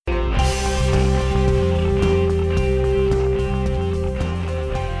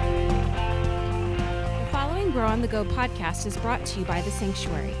Go podcast is brought to you by The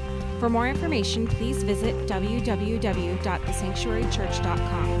Sanctuary. For more information, please visit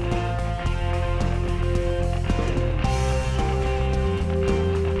www.thesanctuarychurch.com.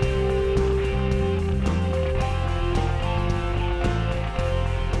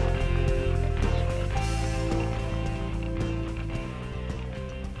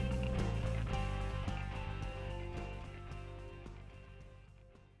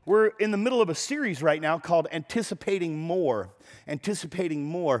 We're in the middle of a series right now called Anticipating More.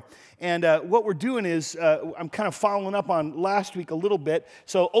 And what we're doing is, I'm kind of following up on last week a little bit.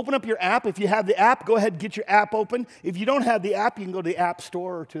 So open up your app. If you have the app, go ahead and get your app open. If you don't have the app, you can go to the App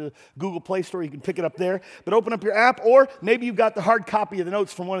Store or to Google Play Store. You can pick it up there. But open up your app, or maybe you've got the hard copy of the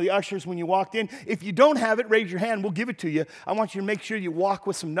notes from one of the ushers when you walked in. If you don't have it, raise your hand. We'll give it to you. I want you to make sure you walk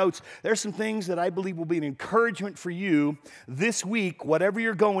with some notes. There's some things that I believe will be an encouragement for you this week, whatever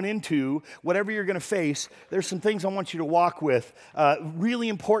you're going into, whatever you're going to face. There's some things I want you to walk with. Really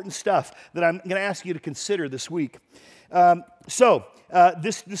important stuff that I'm going to ask you to consider this week. This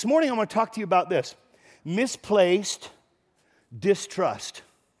morning I want to talk to you about this. Misplaced distrust.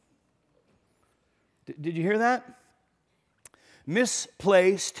 Did you hear that?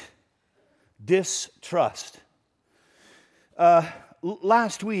 Misplaced distrust.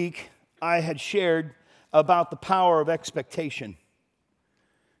 Last week I had shared about the power of expectation.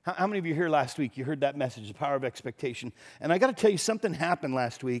 How many of you here last week, you heard that message, the power of expectation? And I got to tell you, something happened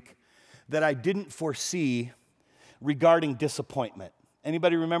last week that I didn't foresee regarding disappointment.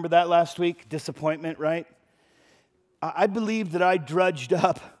 Anybody remember that last week? Disappointment, right? I believe that I drudged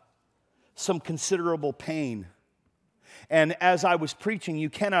up some considerable pain. And as I was preaching, you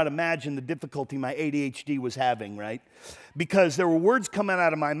cannot imagine the difficulty my ADHD was having, right? Because there were words coming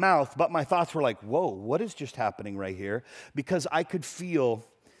out of my mouth, but my thoughts were like, whoa, what is just happening right here? Because I could feel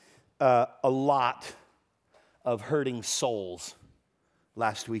a lot of hurting souls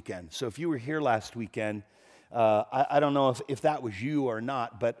last weekend. So if you were here last weekend, I don't know if that was you or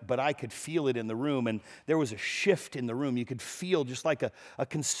not, but I could feel it in the room, and there was a shift in the room. You could feel just like a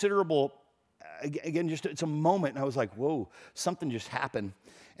considerable, again, just it's a moment, and I was like, whoa, something just happened.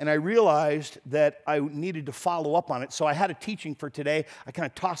 And I realized that I needed to follow up on it. So I had a teaching for today. I kind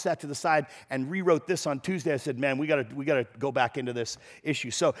of tossed that to the side and rewrote this on Tuesday. I said, man, we got to go back into this issue.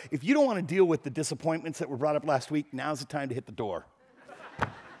 So if you don't want to deal with the disappointments that were brought up last week, now's the time to hit the door.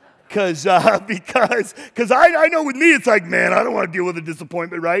 Because I know with me, it's like, man, I don't want to deal with the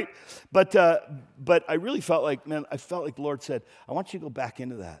disappointment, right? But I really felt like, man, the Lord said, I want you to go back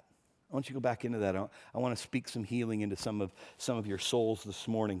into that. I want you to go back into that. I want to speak some healing into some of your souls this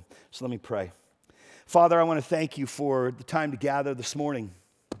morning. So let me pray. Father, I want to thank you for the time to gather this morning.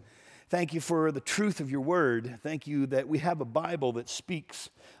 Thank you for the truth of your word. Thank you that we have a Bible that speaks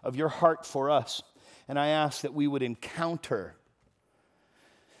of your heart for us. And I ask that we would encounter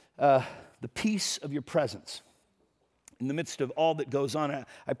the peace of your presence in the midst of all that goes on.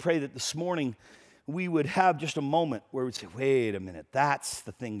 I pray that this morning we would have just a moment where we'd say, wait a minute, that's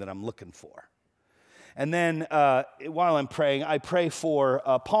the thing that I'm looking for. And then while I'm praying, I pray for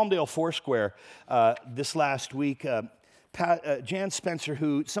Palmdale Foursquare this last week. Jan Spencer,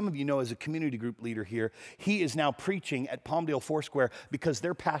 who some of you know as a community group leader here, he is now preaching at Palmdale Foursquare because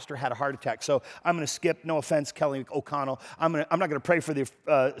their pastor had a heart attack. So I'm going to skip, no offense, Kelly O'Connell. I'm not going to pray for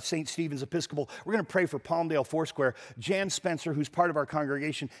the St. Stephen's Episcopal. We're going to pray for Palmdale Foursquare. Jan Spencer, who's part of our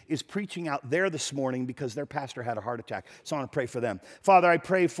congregation, is preaching out there this morning because their pastor had a heart attack. So I want to pray for them. Father, I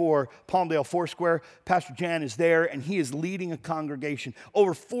pray for Palmdale Foursquare. Pastor Jan is there, and he is leading a congregation.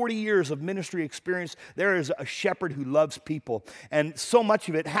 Over 40 years of ministry experience. There is a shepherd who loves people, and so much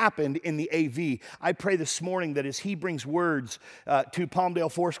of it happened in the AV. I pray this morning that as he brings words to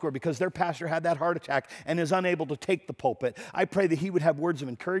Palmdale Foursquare, because their pastor had that heart attack and is unable to take the pulpit, I pray that he would have words of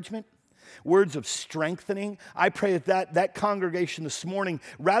encouragement, words of strengthening. I pray that congregation this morning,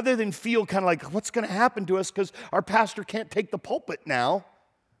 rather than feel kind of like, what's going to happen to us because our pastor can't take the pulpit now,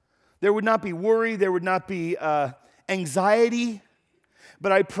 there would not be worry, there would not be anxiety,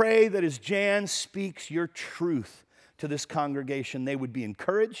 but I pray that as Jan speaks your truth to this congregation, they would be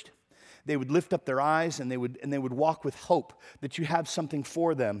encouraged, they would lift up their eyes, and they would walk with hope that you have something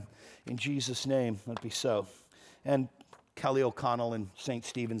for them. In Jesus' name, let it be so. And Kelly O'Connell and St.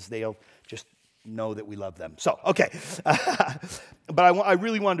 Stephen's, they'll just know that we love them. So, okay. But I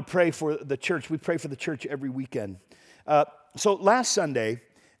really wanted to pray for the church. We pray for the church every weekend. So last Sunday,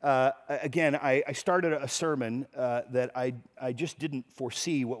 again, I started a sermon that I just didn't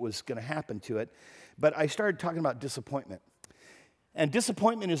foresee what was going to happen to it. But I started talking about disappointment. And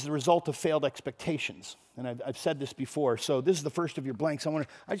disappointment is the result of failed expectations. And I've said this before, so this is the first of your blanks.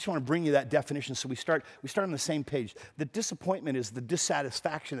 I just want to bring you that definition so we start on the same page. The disappointment is the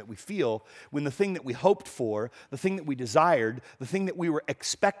dissatisfaction that we feel when the thing that we hoped for, the thing that we desired, the thing that we were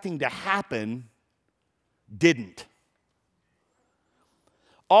expecting to happen didn't.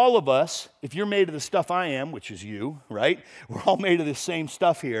 All of us, if you're made of the stuff I am, which is you, right? We're all made of the same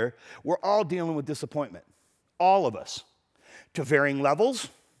stuff here. We're all dealing with disappointment. All of us. To varying levels,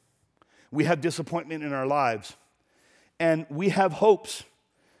 we have disappointment in our lives. And we have hopes.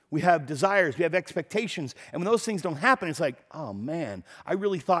 We have desires. We have expectations. And when those things don't happen, it's like, oh man, I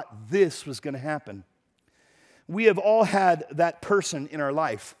really thought this was going to happen. We have all had that person in our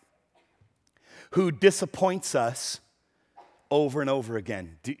life who disappoints us over and over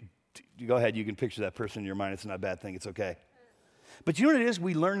again. Go ahead, you can picture that person in your mind. It's not a bad thing, it's okay. But you know what it is?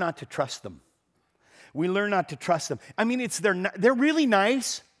 We learn not to trust them. We learn not to trust them. I mean, they're really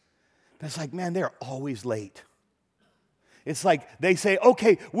nice, but it's like, man, they're always late. It's like they say,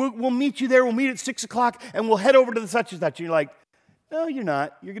 okay, we'll meet you there. We'll meet at 6 o'clock, and we'll head over to the such and such. And you're like, no, you're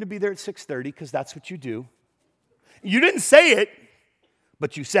not. You're going to be there at 6:30 because that's what you do. You didn't say it,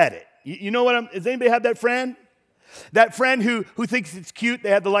 but you said it. You know what does anybody have that friend? That friend who thinks it's cute,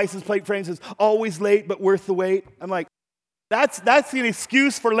 they have the license plate frame that says, always late, but worth the wait. I'm like, that's an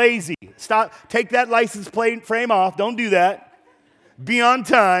excuse for lazy. Stop, take that license plate frame off. Don't do that. Be on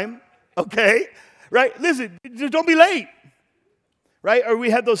time, okay? Right? Listen, just don't be late. Right? Or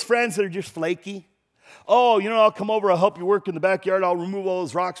we have those friends that are just flaky. Oh, I'll come over, I'll help you work in the backyard, I'll remove all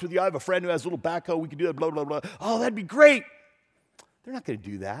those rocks with you. I have a friend who has a little backhoe, we can do that, blah, blah, blah. Oh, that'd be great. They're not going to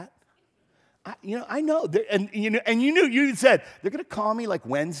do that. I know. And you said, they're going to call me like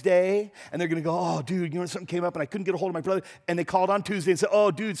Wednesday, and they're going to go, oh, dude, something came up, and I couldn't get a hold of my brother. And they called on Tuesday and said,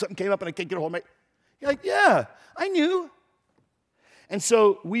 oh, dude, something came up, and I can't get a hold of my... You're like, yeah, I knew. And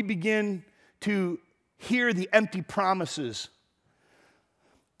so we begin to hear the empty promises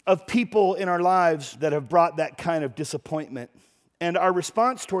of people in our lives that have brought that kind of disappointment. And our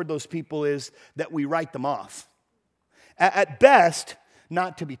response toward those people is that we write them off. At best,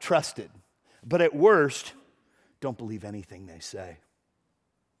 not to be trusted. But at worst, don't believe anything they say.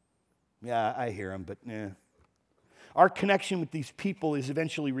 Yeah, I hear them, but Our connection with these people is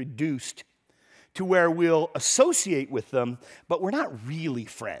eventually reduced to where we'll associate with them, but we're not really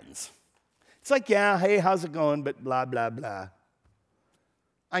friends. It's like, yeah, hey, how's it going? But blah, blah, blah.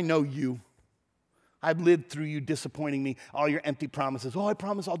 I know you. I've lived through you disappointing me. All your empty promises. Oh, I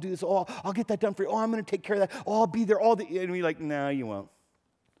promise I'll do this. Oh, I'll get that done for you. Oh, I'm going to take care of that. Oh, I'll be there. And we're like, no, you won't.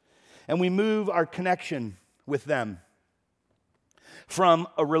 And we move our connection with them from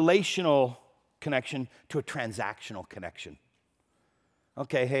a relational connection to a transactional connection.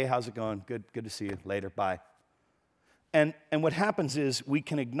 Okay, hey, how's it going? Good to see you. Later, bye. And what happens is we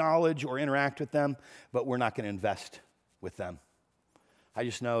can acknowledge or interact with them, but we're not going to invest with them. I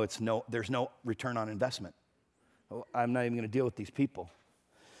just know there's no return on investment. I'm not even going to deal with these people.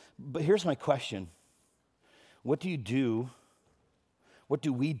 But here's my question. What do we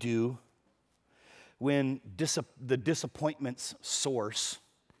do when the disappointment's source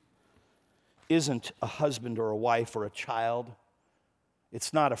isn't a husband or a wife or a child?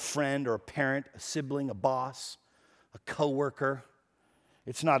 It's not a friend or a parent, a sibling, a boss, a coworker.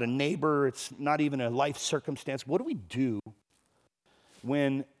 It's not a neighbor. It's not even a life circumstance. What do we do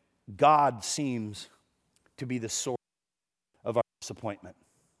when God seems to be the source of our disappointment?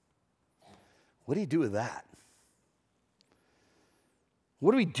 What do you do with that?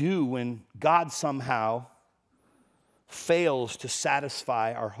 What do we do when God somehow fails to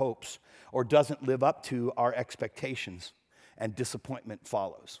satisfy our hopes or doesn't live up to our expectations and disappointment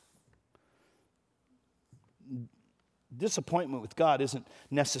follows? Disappointment with God isn't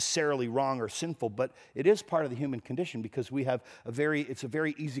necessarily wrong or sinful, but it is part of the human condition because it's a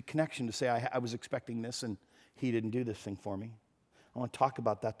very easy connection to say, I was expecting this and he didn't do this thing for me. I want to talk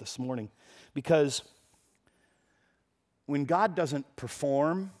about that this morning because when God doesn't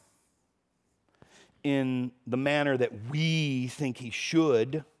perform in the manner that we think he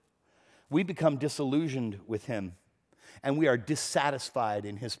should, we become disillusioned with him and we are dissatisfied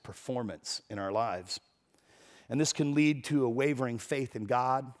in his performance in our lives. And this can lead to a wavering faith in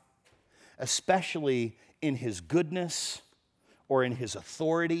God, especially in his goodness or in his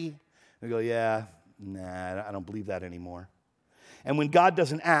authority. We go, I don't believe that anymore. And when God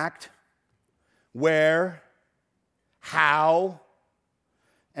doesn't act, where, how,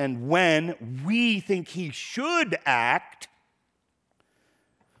 and when we think he should act,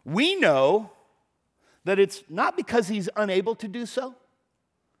 we know that it's not because he's unable to do so,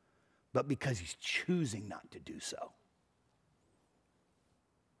 but because he's choosing not to do so.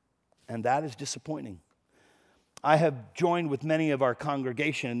 and that is disappointing. I have joined with many of our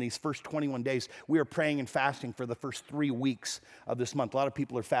congregation in these first 21 days. We are praying and fasting for the first 3 weeks of this month. A lot of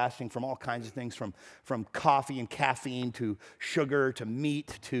people are fasting from all kinds of things, from coffee and caffeine to sugar to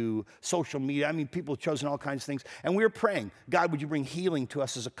meat to social media. I mean, people have chosen all kinds of things. And we're praying, God, would you bring healing to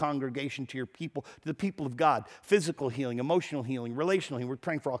us as a congregation, to your people, to the people of God, physical healing, emotional healing, relational healing. We're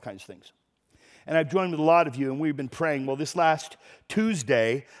praying for all kinds of things. And I've joined with a lot of you, and we've been praying. Well, this last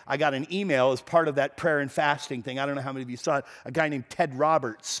Tuesday, I got an email as part of that prayer and fasting thing. I don't know how many of you saw it. A guy named Ted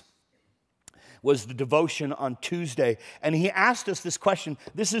Roberts was the devotion on Tuesday, and he asked us this question.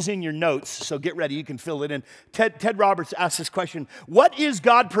 This is in your notes, so get ready. You can fill it in. Ted Roberts asked this question: what is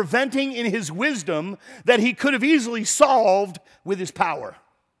God preventing in his wisdom that he could have easily solved with his power?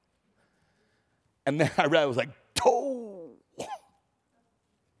 And then I read, I was like, oh.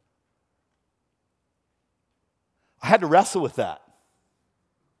 I had to wrestle with that.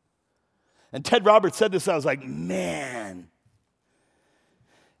 And Ted Roberts said this, I was like, man.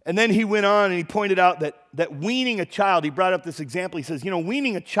 And then he went on and he pointed out that weaning a child, he brought up this example. He says,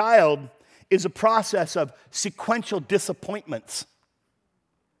 weaning a child is a process of sequential disappointments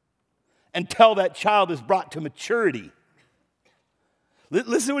until that child is brought to maturity.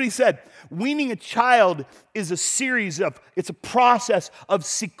 Listen to what he said. Weaning a child is it's a process of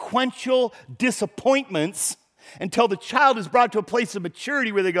sequential disappointments until the child is brought to a place of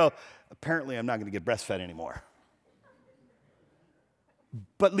maturity where they go, apparently I'm not going to get breastfed anymore.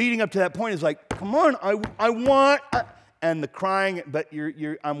 But leading up to that point is like, come on, I want, and the crying, but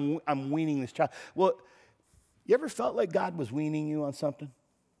I'm weaning this child. Well, you ever felt like God was weaning you on something?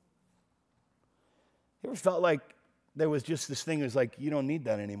 You ever felt like there was just this thing that was like, you don't need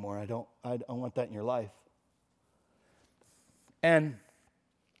that anymore. I don't want that in your life. And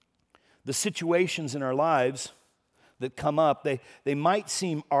the situations in our lives that come up, they might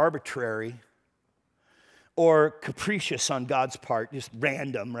seem arbitrary or capricious on God's part, just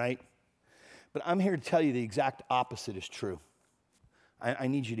random, right? But I'm here to tell you the exact opposite is true. I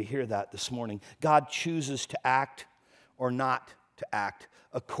need you to hear that this morning. God chooses to act or not to act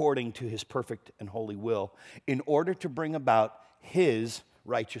according to his perfect and holy will in order to bring about his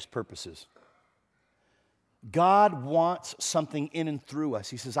righteous purposes. God wants something in and through us.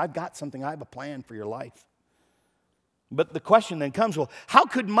 He says, I've got something, I have a plan for your life. But the question then comes, well, how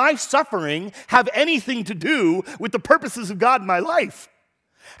could my suffering have anything to do with the purposes of God in my life?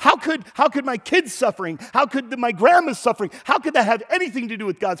 How could my kids' suffering, how could my grandma's suffering, how could that have anything to do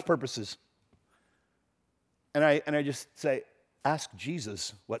with God's purposes? And I just say, ask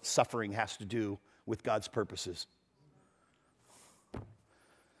Jesus what suffering has to do with God's purposes.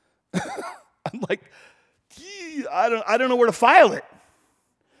 I'm like, I don't know where to file it.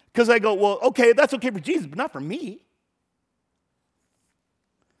 Because I go, well, okay, that's okay for Jesus, but not for me.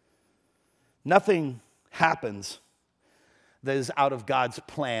 Nothing happens that is out of God's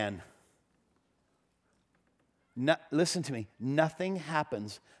plan. Listen to me. Nothing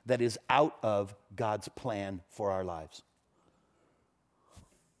happens that is out of God's plan for our lives.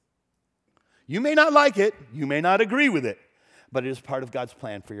 You may not like it. You may not agree with it. But it is part of God's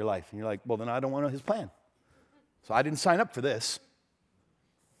plan for your life. And you're like, well, then I don't want his plan. So I didn't sign up for this.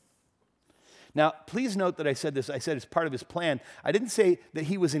 Now, please note that I said this. I said it's part of his plan. I didn't say that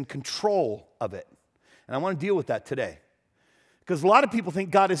he was in control of it. And I want to deal with that today. Because a lot of people think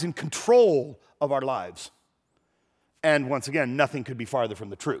God is in control of our lives. And once again, nothing could be farther from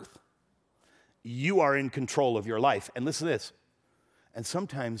the truth. You are in control of your life. And listen to this. And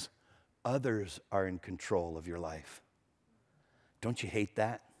sometimes others are in control of your life. Don't you hate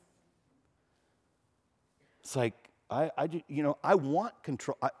that? It's like, I want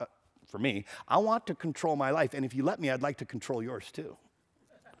control. For me, I want to control my life. And if you let me, I'd like to control yours too.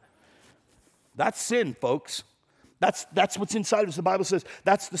 That's sin, folks. That's what's inside of us. The Bible says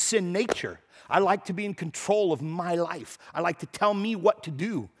that's the sin nature. I like to be in control of my life. I like to tell me what to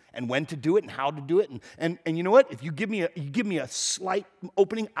do and when to do it and how to do it. And you know what? If you give me a slight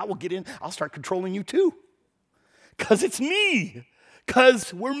opening, I will get in. I'll start controlling you too. Because it's me.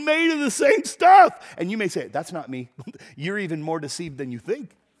 Because we're made of the same stuff. And you may say, that's not me. You're even more deceived than you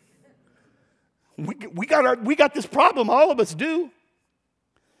think. We got this problem. All of us do.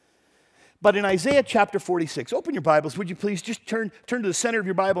 But in Isaiah chapter 46, open your Bibles, would you please? Just turn to the center of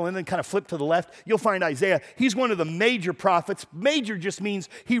your Bible and then kind of flip to the left. You'll find Isaiah. He's one of the major prophets. Major just means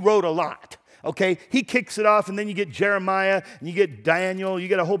he wrote a lot. Okay? He kicks it off, and then you get Jeremiah, and you get Daniel. You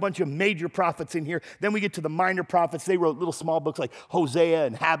get a whole bunch of major prophets in here. Then we get to the minor prophets. They wrote little small books like Hosea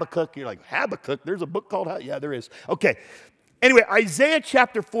and Habakkuk. You're like, Habakkuk? There's a book called Habakkuk? Yeah, there is. Okay. Anyway, Isaiah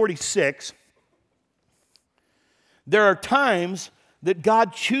chapter 46, there are times that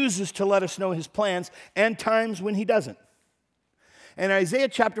God chooses to let us know his plans and times when he doesn't. And Isaiah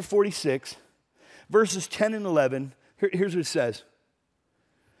chapter 46, verses 10 and 11, here's what it says.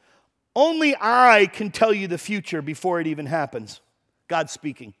 Only I can tell you the future before it even happens. God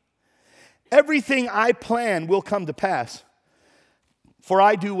speaking. Everything I plan will come to pass, for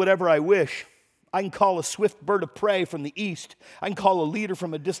I do whatever I wish. I can call a swift bird of prey from the east. I can call a leader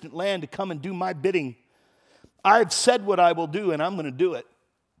from a distant land to come and do my bidding. I've said what I will do, and I'm going to do it.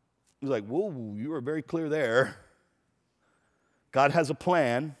 He's like, whoa, you were very clear there. God has a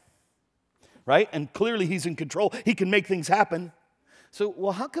plan, right? And clearly he's in control. He can make things happen. So,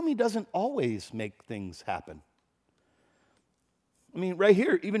 well, how come he doesn't always make things happen? I mean, right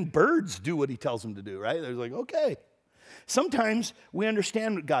here, even birds do what he tells them to do, right? They're like, okay. Sometimes we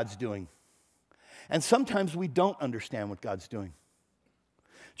understand what God's doing, and sometimes we don't understand what God's doing.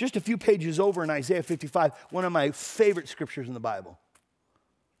 Just a few pages over in Isaiah 55, one of my favorite scriptures in the Bible.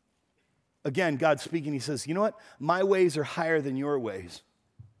 Again, God speaking, he says, you know what? My ways are higher than your ways.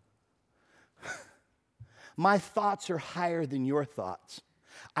 My thoughts are higher than your thoughts.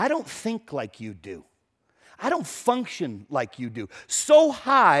 I don't think like you do. I don't function like you do. So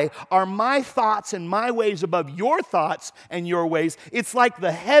high are my thoughts and my ways above your thoughts and your ways. It's like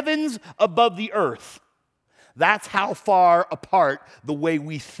the heavens above the earth. That's how far apart the way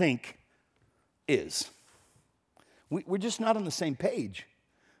we think is. We're just not on the same page.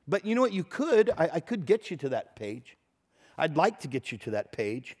 But you know what? You could. I could get you to that page. I'd like to get you to that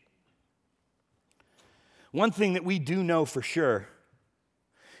page. One thing that we do know for sure,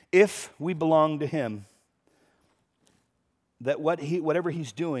 if we belong to him, that whatever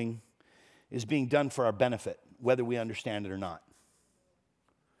he's doing is being done for our benefit, whether we understand it or not.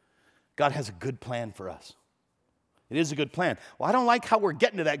 God has a good plan for us. It is a good plan. Well, I don't like how we're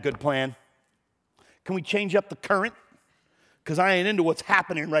getting to that good plan. Can we change up the current? Because I ain't into what's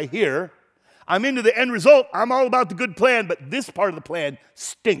happening right here. I'm into the end result. I'm all about the good plan, but this part of the plan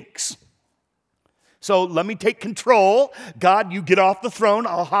stinks. So let me take control. God, you get off the throne.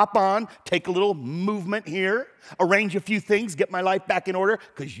 I'll hop on, take a little movement here, arrange a few things, get my life back in order,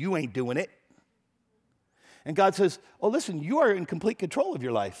 because you ain't doing it. And God says, oh, listen, you are in complete control of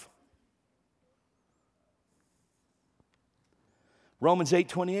your life. Romans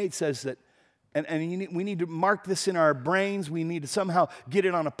 8:28 says that, and we need to mark this in our brains. We need to somehow get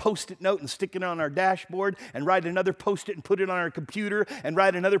it on a Post-it note and stick it on our dashboard and write another Post-it and put it on our computer and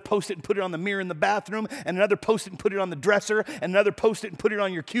write another Post-it and put it on the mirror in the bathroom and another Post-it and put it on the dresser and another Post-it and put it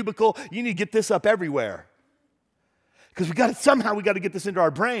on your cubicle. You need to get this up everywhere. Because we got to get this into our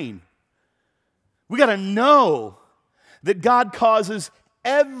brain. We got to know that God causes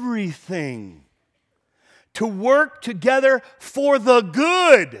everything to work together for the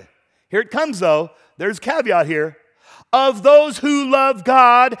good. Here it comes, though. There's a caveat here. Of those who love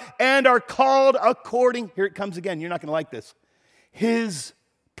God and are called according, here it comes again. You're not going to like this. His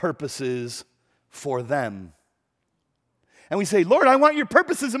purposes for them. And we say, Lord, I want your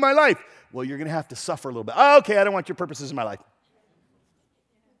purposes in my life. Well, you're going to have to suffer a little bit. Oh, okay, I don't want your purposes in my life.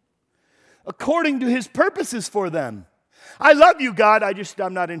 According to his purposes for them. I love you, God.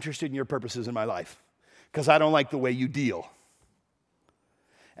 I'm not interested in your purposes in my life because I don't like the way you deal.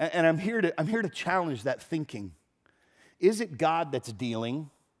 And I'm here to challenge that thinking. Is it God that's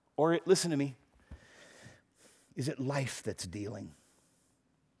dealing, or listen to me, is it life that's dealing?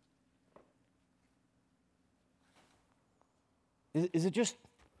 Is it just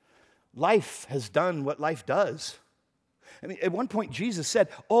life has done what life does? I mean, at one point Jesus said,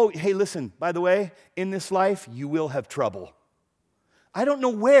 oh, hey, listen, by the way, in this life you will have trouble. I don't know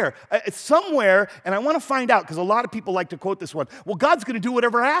where. It's somewhere, and I want to find out, because a lot of people like to quote this one. Well, God's going to do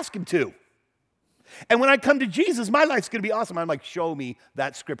whatever I ask him to. And when I come to Jesus, my life's going to be awesome. I'm like, show me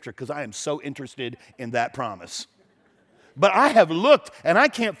that scripture, because I am so interested in that promise. But I have looked, and I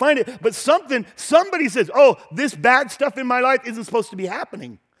can't find it. But somebody says, oh, this bad stuff in my life isn't supposed to be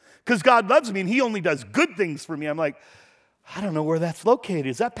happening, because God loves me, and he only does good things for me. I'm like, I don't know where that's located.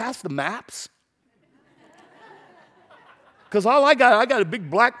 Is that past the maps? Because I got a big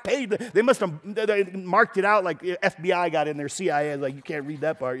black page. They must have marked it out like FBI got in there, CIA. Like, you can't read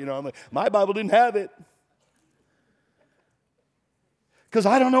that part. You know, I'm like, my Bible didn't have it. Because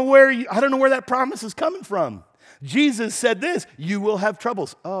I don't know where that promise is coming from. Jesus said this, you will have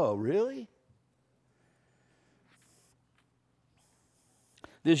troubles. Oh, really?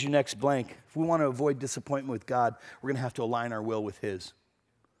 This is your next blank. If we want to avoid disappointment with God, we're going to have to align our will with his.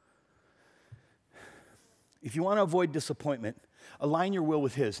 If you want to avoid disappointment, align your will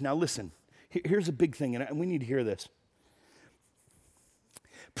with his. Now listen, here's a big thing, and we need to hear this.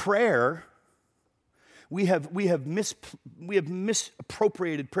 Prayer, we have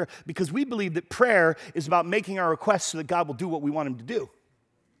misappropriated prayer because we believe that prayer is about making our requests so that God will do what we want him to do.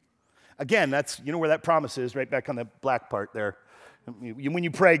 Again, that's, you know where that promise is, right back on the black part there. When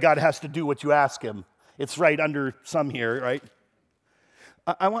you pray, God has to do what you ask him. It's right under some here, right?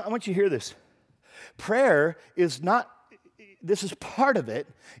 I want you to hear this. Prayer is not, this is part of it.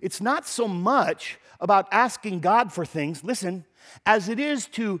 It's not so much about asking God for things, listen, as it is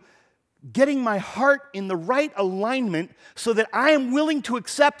to getting my heart in the right alignment so that I am willing to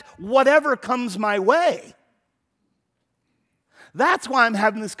accept whatever comes my way. That's why I'm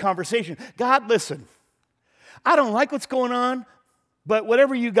having this conversation. God, listen, I don't like what's going on, but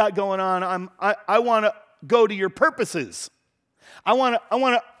whatever you got going on, I want to go to your purposes. I want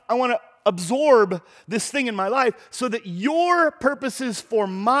to absorb this thing in my life so that your purposes for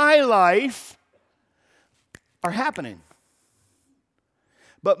my life are happening.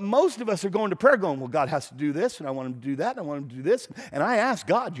 But most of us are going to prayer going, well, God has to do this, and I want him to do that, and I want him to do this. And I asked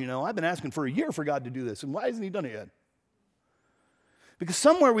God, I've been asking for a year for God to do this, and why hasn't he done it yet? Because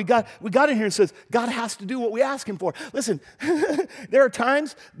somewhere we got in here and says, God has to do what we ask him for. Listen, there are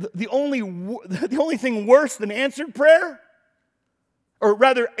times the only thing worse than answered prayer, or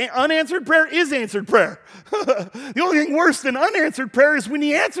rather unanswered prayer, is answered prayer. The only thing worse than unanswered prayer is when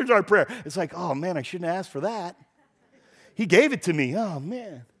he answers our prayer. It's like, oh man, I shouldn't have asked for that. He gave it to me. Oh,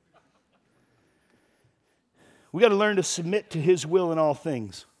 man. We got to learn to submit to his will in all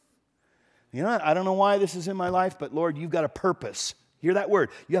things. You know what? I don't know why this is in my life, but Lord, you've got a purpose. Hear that word.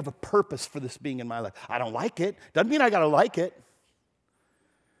 You have a purpose for this being in my life. I don't like it. Doesn't mean I got to like it.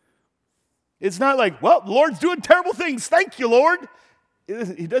 It's not like, well, the Lord's doing terrible things. Thank you, Lord.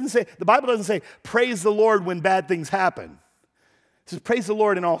 He doesn't say, the Bible doesn't say, praise the Lord when bad things happen. It says, praise the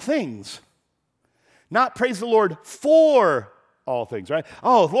Lord in all things. Not praise the Lord for all things, right?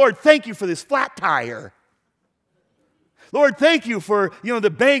 Oh, Lord, thank you for this flat tire. Lord, thank you for, the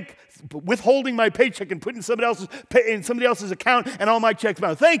bank withholding my paycheck and putting in somebody else's account and all my checks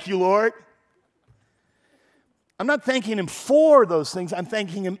bounced. Thank you, Lord. I'm not thanking him for those things. I'm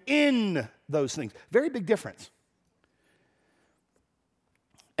thanking him in those things. Very big difference.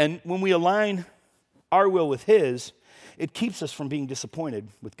 And when we align our will with his, it keeps us from being disappointed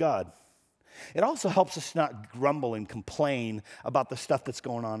with God. It also helps us not grumble and complain about the stuff that's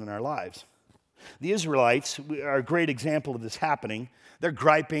going on in our lives. The Israelites are a great example of this happening. They're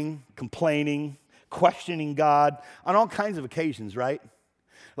griping, complaining, questioning God on all kinds of occasions, right?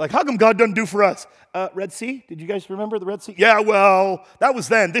 Like, how come God doesn't do for us? Red Sea? Did you guys remember the Red Sea? Yeah, well, that was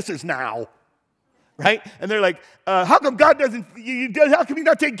then. This is now. Right? And they're like, how come God doesn't, how come he's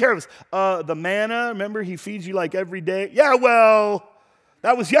not taking care of us? The manna, remember, he feeds you like every day. Yeah, well,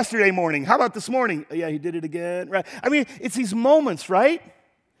 that was yesterday morning. How about this morning? Yeah, he did it again. Right? I mean, it's these moments, right?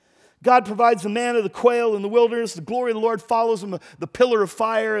 God provides the manna, the quail in the wilderness. The glory of the Lord follows him, the pillar of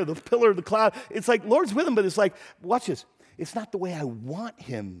fire, the pillar of the cloud. It's like, Lord's with him, but it's like, watch this. It's not the way I want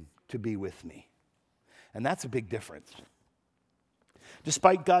him to be with me. And that's a big difference.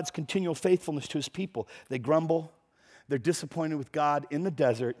 Despite God's continual faithfulness to his people, they grumble. They're disappointed with God in the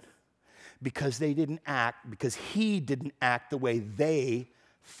desert because he didn't act the way they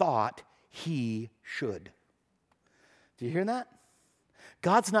thought he should. Do you hear that?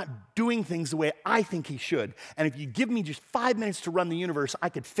 God's not doing things the way I think he should. And if you give me just 5 minutes to run the universe, I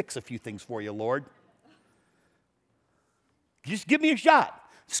could fix a few things for you, Lord. Just give me a shot.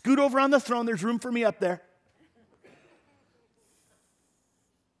 Scoot over on the throne. There's room for me up there.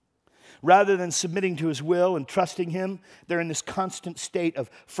 Rather than submitting to his will and trusting him, they're in this constant state of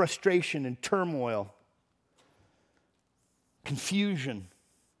frustration and turmoil, confusion.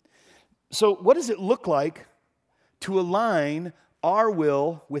 So what does it look like to align our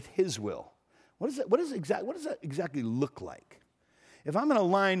will with his will? What does that exactly look like? If I'm going to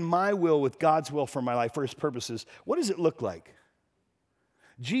align my will with God's will for my life, for his purposes, what does it look like?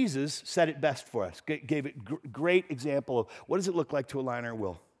 Jesus said it best for us, gave it great example of what does it look like to align our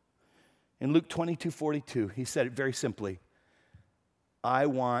will. In Luke 22:42, he said it very simply, I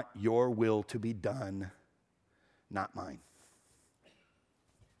want your will to be done, not mine.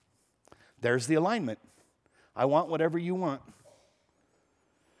 There's the alignment. I want whatever you want.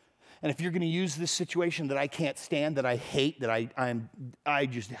 And if you're going to use this situation that I can't stand, that I hate, that I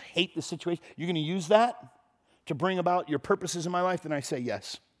just hate the situation, you're going to use that to bring about your purposes in my life, then I say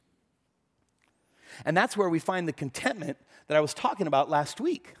yes. And that's where we find the contentment that I was talking about last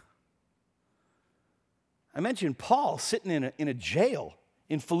week. I mentioned Paul sitting in a jail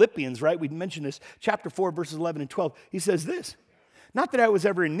in Philippians, right? We mentioned this, chapter 4, verses 11 and 12. He says this, Not that I was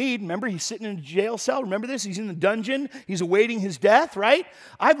ever in need. Remember, he's sitting in a jail cell. Remember this? He's in the dungeon. He's awaiting his death, right?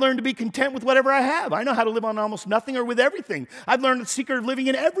 I've learned to be content with whatever I have. I know how to live on almost nothing or with everything. I've learned the secret of living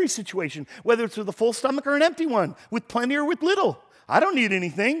in every situation, whether it's with a full stomach or an empty one, with plenty or with little. I don't need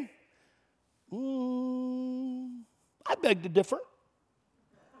anything. I beg to differ.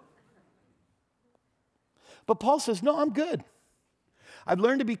 But Paul says, no, I'm good. I've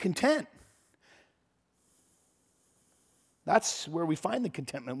learned to be content. That's where we find the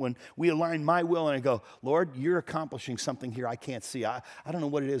contentment, when we align my will and I go, Lord, you're accomplishing something here I can't see. I don't know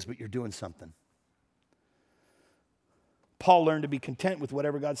what it is, but you're doing something. Paul learned to be content with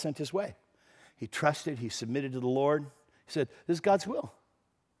whatever God sent his way. He trusted, he submitted to the Lord. He said, this is God's will.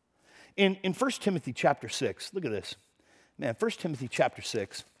 In 1 Timothy chapter 6, look at this. Man, 1 Timothy chapter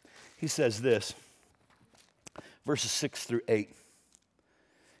 6, he says this, verses 6 through 8.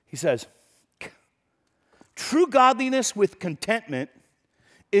 He says, true godliness with contentment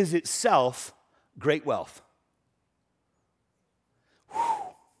is itself great wealth. Whew.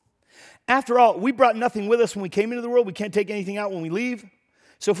 After all, we brought nothing with us when we came into the world. We can't take anything out when we leave.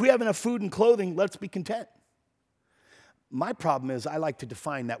 So if we have enough food and clothing, let's be content. My problem is I like to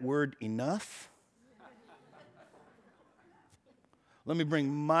define that word enough. Let me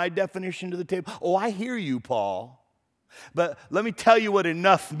bring my definition to the table. Oh, I hear you, Paul. But let me tell you what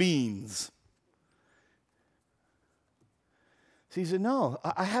enough means. So he said, no,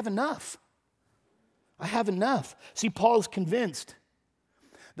 I have enough. I have enough. See, Paul is convinced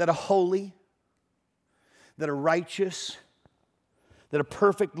that a holy, that a righteous, that a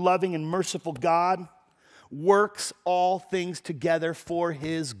perfect, loving, and merciful God works all things together for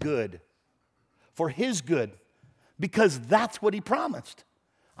his good. For his good. Because that's what he promised.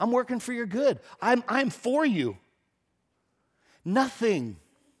 I'm working for your good. I'm for you. Nothing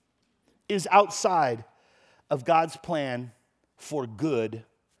is outside of God's plan for good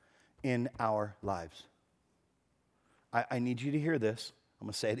in our lives. I need you to hear this. I'm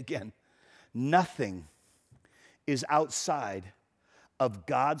going to say it again. Nothing is outside of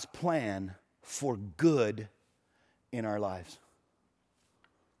God's plan for good in our lives.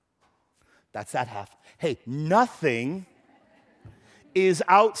 That's that half. Hey, nothing is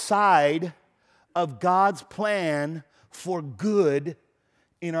outside of God's plan for good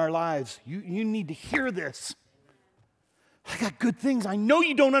in our lives. You need to hear this. I got good things. I know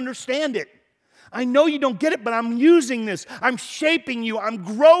you don't understand it. I know you don't get it, but I'm using this. I'm shaping you. I'm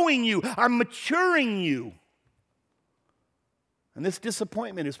growing you. I'm maturing you. And this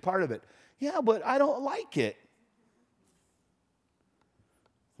disappointment is part of it. Yeah, but I don't like it.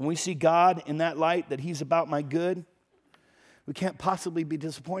 When we see God in that light, that he's about my good, we can't possibly be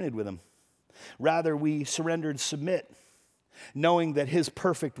disappointed with him. Rather, we surrender and submit, knowing that his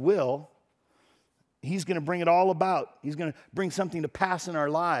perfect will, he's going to bring it all about. He's going to bring something to pass in our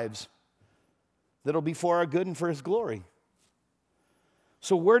lives that'll be for our good and for his glory.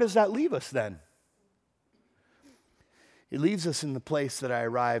 So where does that leave us then? It leaves us in the place that I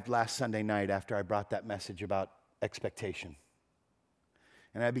arrived last Sunday night after I brought that message about expectation.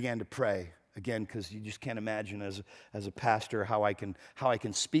 And I began to pray, again, because you just can't imagine as a pastor how I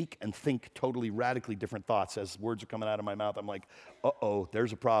can speak and think totally radically different thoughts as words are coming out of my mouth. I'm like, uh-oh,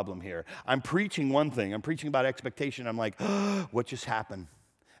 there's a problem here. I'm preaching one thing. I'm preaching about expectation. I'm like, oh, what just happened?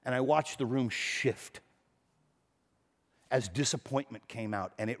 And I watched the room shift as disappointment came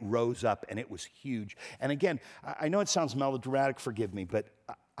out, and it rose up, and it was huge. And again, I know it sounds melodramatic, forgive me, but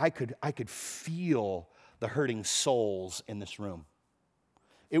I could feel the hurting souls in this room.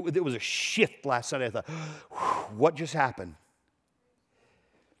 It was a shift last Sunday. I thought, what just happened?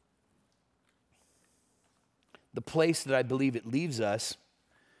 The place that I believe it leaves us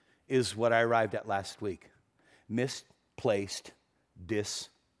is what I arrived at last week. Misplaced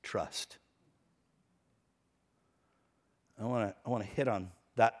distrust. I want to hit on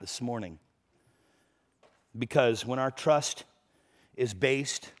that this morning. Because when our trust is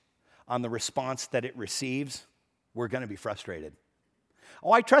based on the response that it receives, we're going to be frustrated.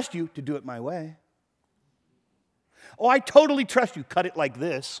 Oh, I trust you to do it my way. Oh, I totally trust you. Cut it like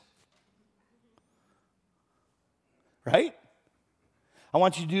this. Right? I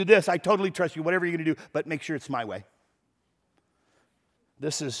want you to do this. I totally trust you, whatever you're going to do, but make sure it's my way.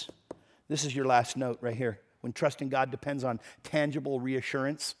 This is your last note right here. When trusting God depends on tangible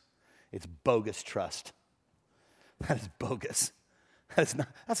reassurance, it's bogus trust. That is bogus. That's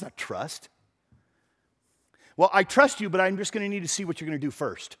not trust. Well, I trust you, but I'm just going to need to see what you're going to do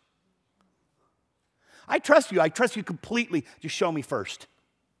first. I trust you. I trust you completely. Just show me first.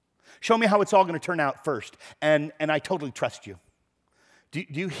 Show me how it's all going to turn out first. And I totally trust you. Do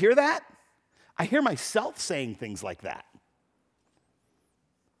you hear that? I hear myself saying things like that.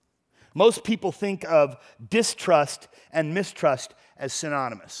 Most people think of distrust and mistrust as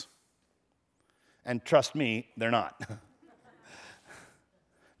synonymous. And trust me, they're not.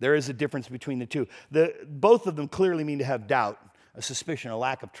 There is a difference between the two. Both of them clearly mean to have doubt, a suspicion, a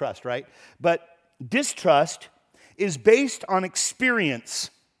lack of trust, right? But distrust is based on experience,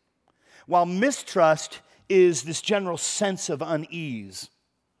 while mistrust is this general sense of unease.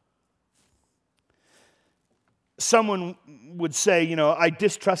 Someone would say, I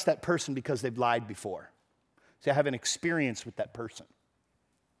distrust that person because they've lied before. See, I have an experience with that person.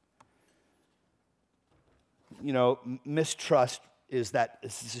 Mistrust is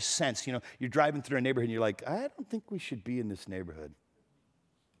this sense, you're driving through a neighborhood and you're like, I don't think we should be in this neighborhood.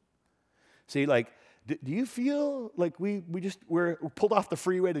 See, like, do you feel like we're pulled off the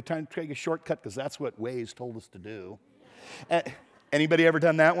freeway to try and take a shortcut because that's what Waze told us to do? Anybody ever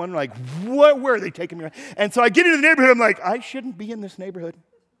done that one? Like, where are they taking me? And so I get into the neighborhood, I'm like, I shouldn't be in this neighborhood.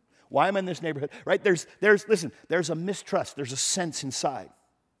 Why am I in this neighborhood? Right? There's a mistrust. There's a sense inside.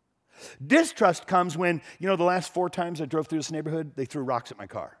 Distrust comes when, the last 4 times I drove through this neighborhood, they threw rocks at my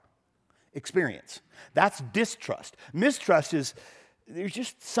car. Experience. That's distrust. Mistrust is, there's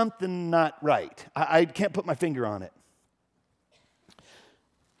just something not right. I can't put my finger on it.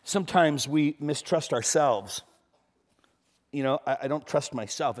 Sometimes we mistrust ourselves. I don't trust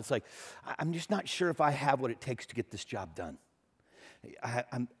myself. It's like, I'm just not sure if I have what it takes to get this job done.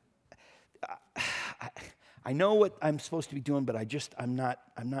 I know what I'm supposed to be doing, but I'm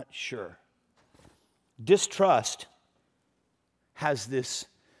not sure. Distrust has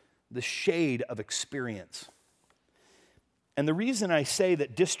the shade of experience. And the reason I say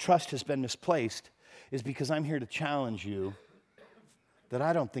that distrust has been misplaced is because I'm here to challenge you that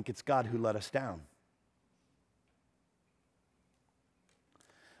I don't think it's God who let us down.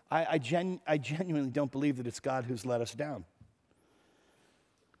 I genuinely don't believe that it's God who's let us down.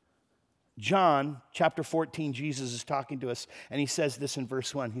 John chapter 14, Jesus is talking to us, and he says this in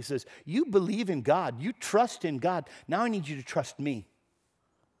verse 1. He says, you believe in God. You trust in God. Now I need you to trust me.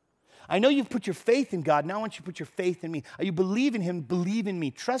 I know you've put your faith in God. Now I want you to put your faith in me. You believe in him, believe in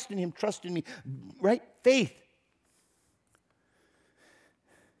me. Trust in him, trust in me. Right? Faith.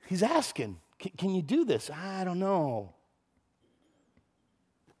 He's asking, can you do this? I don't know.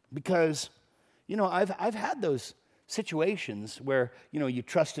 Because, I've had those situations where, you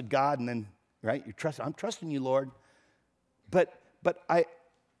trusted God and then, right, I'm trusting you, Lord. But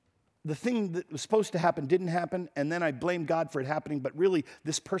the thing that was supposed to happen didn't happen, and then I blamed God for it happening, but really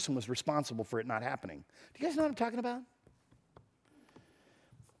this person was responsible for it not happening. Do you guys know what I'm talking about?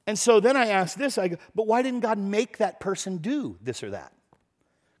 And so then I asked this, I go, but why didn't God make that person do this or that?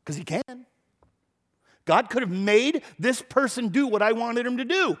 Because he can. God could have made this person do what I wanted him to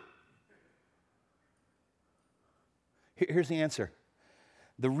do. Here's the answer.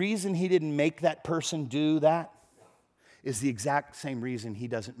 The reason he didn't make that person do that is the exact same reason he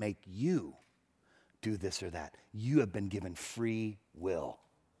doesn't make you do this or that. You have been given free will.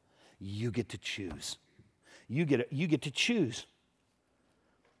 You get to choose. You get to choose.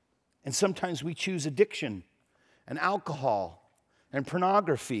 And sometimes we choose addiction and alcohol and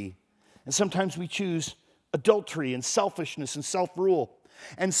pornography. And sometimes we choose adultery and selfishness and self-rule.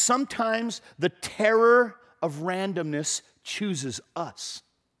 And sometimes the terror of randomness chooses us.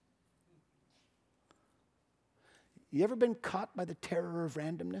 You ever been caught by the terror of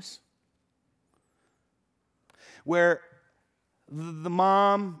randomness? Where the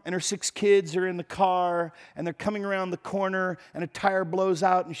mom and her 6 kids are in the car and they're coming around the corner and a tire blows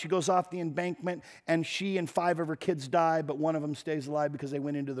out and she goes off the embankment and she and 5 of her kids die, but one of them stays alive because they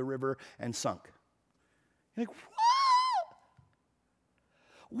went into the river and sunk. You're like, what?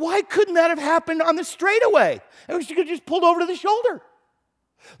 Why couldn't that have happened on the straightaway? She could have just pulled over to the shoulder.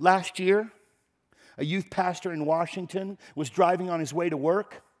 Last year, a youth pastor in Washington was driving on his way to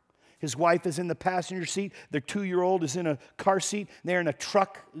work. His wife is in the passenger seat. Their 2-year-old is in a car seat. They're in a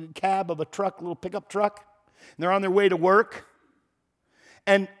cab of a little pickup truck. And they're on their way to work.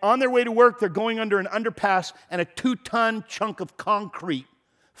 And on their way to work, they're going under an underpass, and a 2-ton chunk of concrete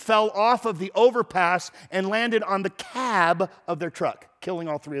fell off of the overpass and landed on the cab of their truck, killing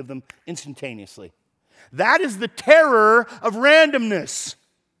all 3 of them instantaneously. That is the terror of randomness.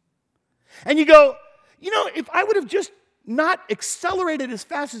 And you go, if I would have just not accelerated as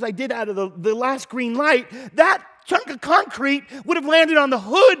fast as I did out of the last green light, that chunk of concrete would have landed on the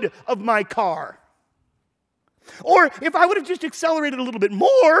hood of my car. Or if I would have just accelerated a little bit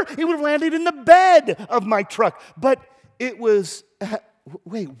more, it would have landed in the bed of my truck. But it was,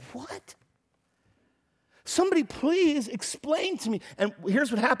 wait, what? Somebody please explain to me. And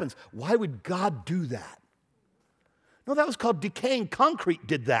here's what happens. Why would God do that? No, that was called decaying concrete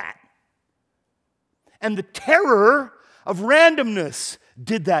did that. And the terror of randomness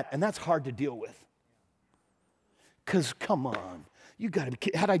did that, and that's hard to deal with. Because, come on, you got to be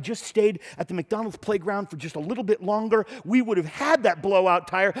kidding. Had I just stayed at the McDonald's playground for just a little bit longer, we would have had that blowout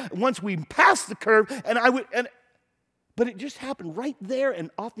tire once we passed the curve, but it just happened right there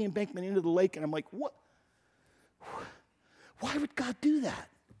and off the embankment into the lake, and I'm like, what? Why would God do that?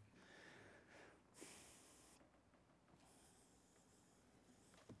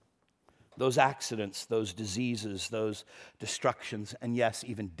 Those accidents, those diseases, those destructions, and yes,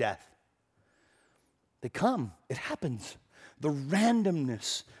 even death. They come. It happens. The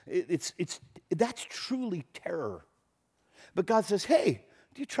randomness, that's truly terror. But God says, hey,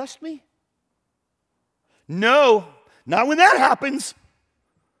 do you trust me? No, not when that happens.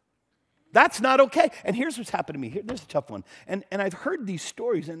 That's not okay. And here's what's happened to me. There's a tough one. And I've heard these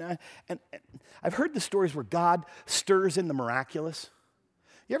stories, and I've heard the stories where God stirs in the miraculous.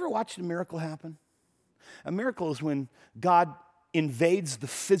 You ever watched a miracle happen? A miracle is when God invades the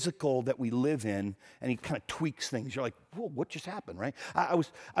physical that we live in, and he kind of tweaks things. You're like, whoa, what just happened, right? I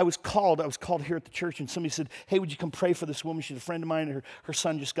was called here at the church, and somebody said, hey, would you come pray for this woman? She's a friend of mine, and her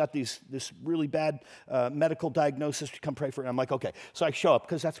son just got this really bad medical diagnosis. Would you come pray for her? And I'm like, okay. So I show up,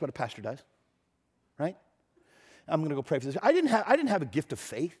 because that's what a pastor does, right? I'm going to go pray for this. I didn't have a gift of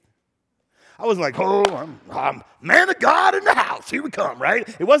faith. I wasn't like, oh, I'm man of God in the house. Here we come, right?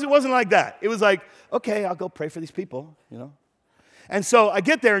 It wasn't like that. It was like, okay, I'll go pray for these people, you know. And so I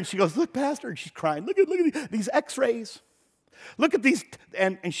get there, and she goes, look, Pastor, and she's crying. Look at these x-rays. Look at these,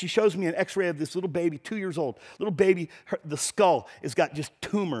 and she shows me an x-ray of this little baby, 2 years old. Little baby, the skull has got just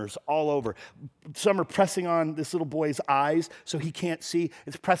tumors all over. Some are pressing on this little boy's eyes so he can't see.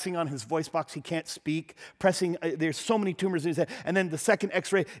 It's pressing on his voice box, he can't speak. There's so many tumors in his head. And then the second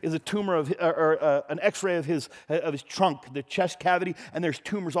x-ray is a tumor of, an x-ray of his trunk, the chest cavity, and there's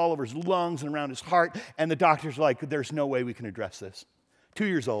tumors all over his lungs and around his heart. And the doctor's like, there's no way we can address this. 2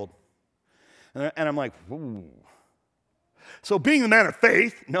 years old. And I'm like, ooh. So being a man of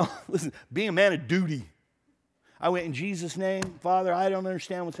faith, being a man of duty. I went, in Jesus' name, Father, I don't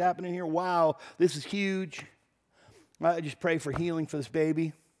understand what's happening here. Wow, this is huge. I just pray for healing for this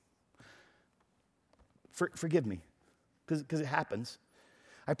baby. Forgive me, because it happens.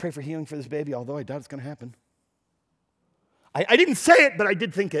 I pray for healing for this baby, although I doubt it's going to happen. I didn't say it, but I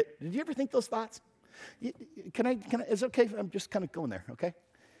did think it. Did you ever think those thoughts? Can I, is it okay? I'm just kind of going there, okay?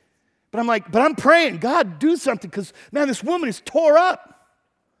 But I'm praying, God, do something, because, man, this woman is tore up.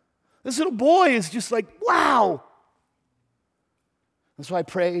 This little boy is just like, wow. And so I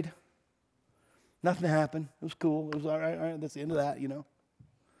prayed. Nothing happened. It was cool. It was all right, that's the end of that, you know.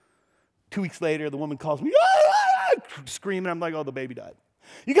 2 weeks later, the woman calls me, screaming. I'm like, oh, the baby died.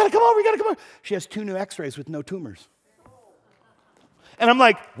 You got to come over. She has 2 new x-rays with no tumors. And I'm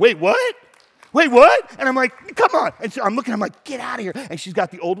like, wait, what? And I'm like, come on. And so I'm like, get out of here. And she's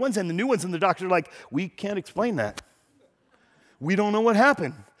got the old ones and the new ones, and the doctor's like, we can't explain that. We don't know what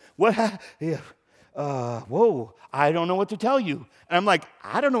happened. Whoa, I don't know what to tell you. And I'm like,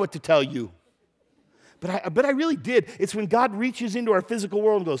 I don't know what to tell you. But I really did. It's when God reaches into our physical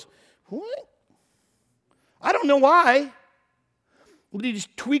world and goes, what? I don't know why. But he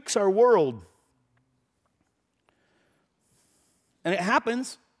just tweaks our world. And it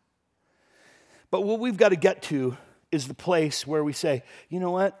happens. But what we've got to get to is the place where we say, you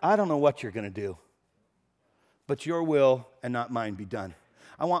know what? I don't know what you're going to do, but your will and not mine be done.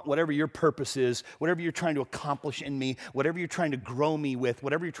 I want whatever your purpose is, whatever you're trying to accomplish in me, whatever you're trying to grow me with,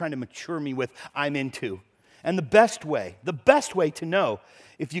 whatever you're trying to mature me with, I'm into. And the best way to know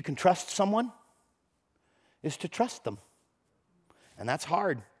if you can trust someone is to trust them. And that's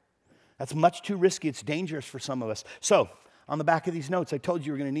hard. That's much too risky. It's dangerous for some of us. So, on the back of these notes, I told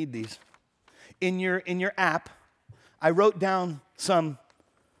you we're going to need these. In your app, I wrote down some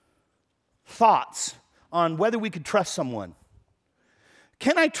thoughts on whether we could trust someone.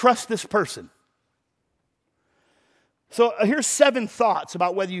 Can I trust this person? So here's 7 thoughts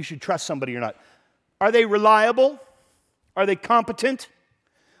about whether you should trust somebody or not. Are they reliable? Are they competent?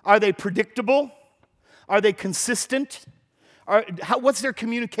 Are they predictable? Are they consistent? What's their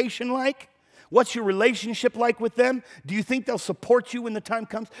communication like? What's your relationship like with them? Do you think they'll support you when the time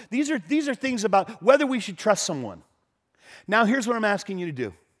comes? These are things about whether we should trust someone. Now, here's what I'm asking you to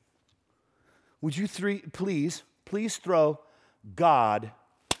do. Would you please throw God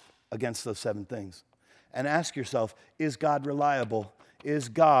against those 7 things and ask yourself, is God reliable? Is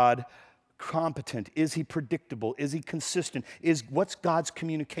God competent? Is he predictable? Is he consistent? What's God's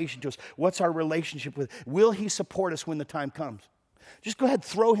communication to us? What's our relationship with? Will he support us when the time comes? Just go ahead,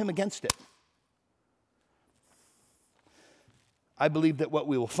 throw him against it. I believe that what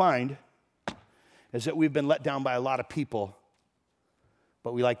we will find is that we've been let down by a lot of people,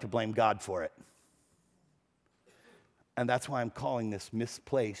 but we like to blame God for it. And that's why I'm calling this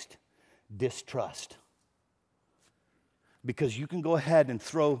misplaced distrust. Because you can go ahead and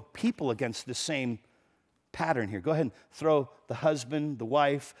throw people against the same pattern here. Go ahead and throw the husband, the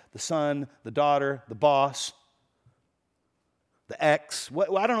wife, the son, the daughter, the boss, the ex.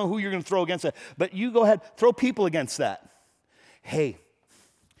 I don't know who you're going to throw against that, but you go ahead, throw people against that. Hey,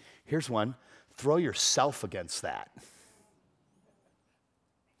 here's one. Throw yourself against that.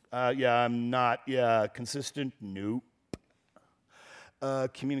 I'm not consistent. Nope.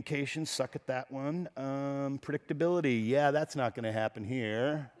 Communication, suck at that one. Predictability, that's not going to happen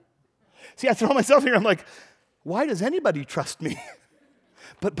here. See, I throw myself here. I'm like, why does anybody trust me?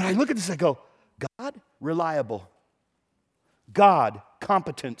 But I look at this, I go, God, reliable. God,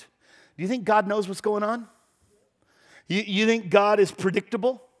 competent. Do you think God knows what's going on? You think God is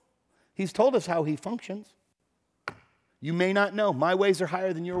predictable? He's told us how he functions. You may not know. My ways are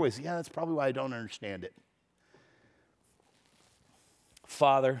higher than your ways. Yeah, that's probably why I don't understand it.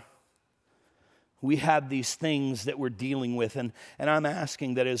 Father, we have these things that we're dealing with, and I'm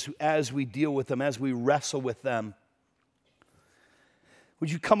asking that as we deal with them, as we wrestle with them,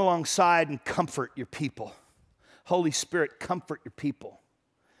 would you come alongside and comfort your people? Holy Spirit, comfort your people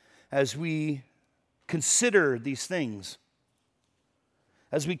as we consider these things,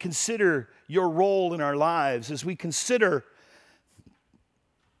 as we consider your role in our lives, as we consider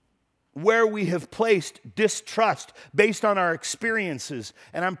where we have placed distrust based on our experiences.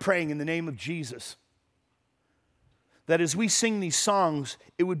 And I'm praying in the name of Jesus that as we sing these songs,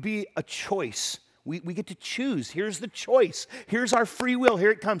 it would be a choice. We get to choose. Here's the choice. Here's our free will.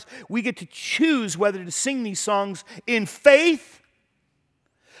 Here it comes. We get to choose whether to sing these songs in faith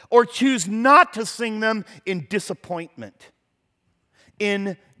or choose not to sing them in disappointment,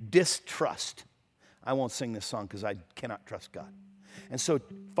 in distrust. I won't sing this song because I cannot trust God. And so,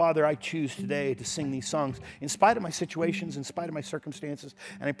 Father, I choose today to sing these songs in spite of my situations, in spite of my circumstances.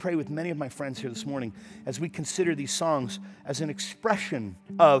 And I pray with many of my friends here this morning as we consider these songs as an expression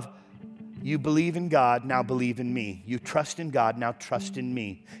of you believe in God, now believe in me. You trust in God, now trust in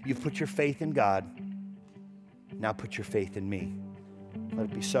me. You've put your faith in God, now put your faith in me. Let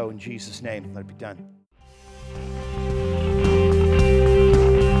it be so in Jesus' name. Let it be done.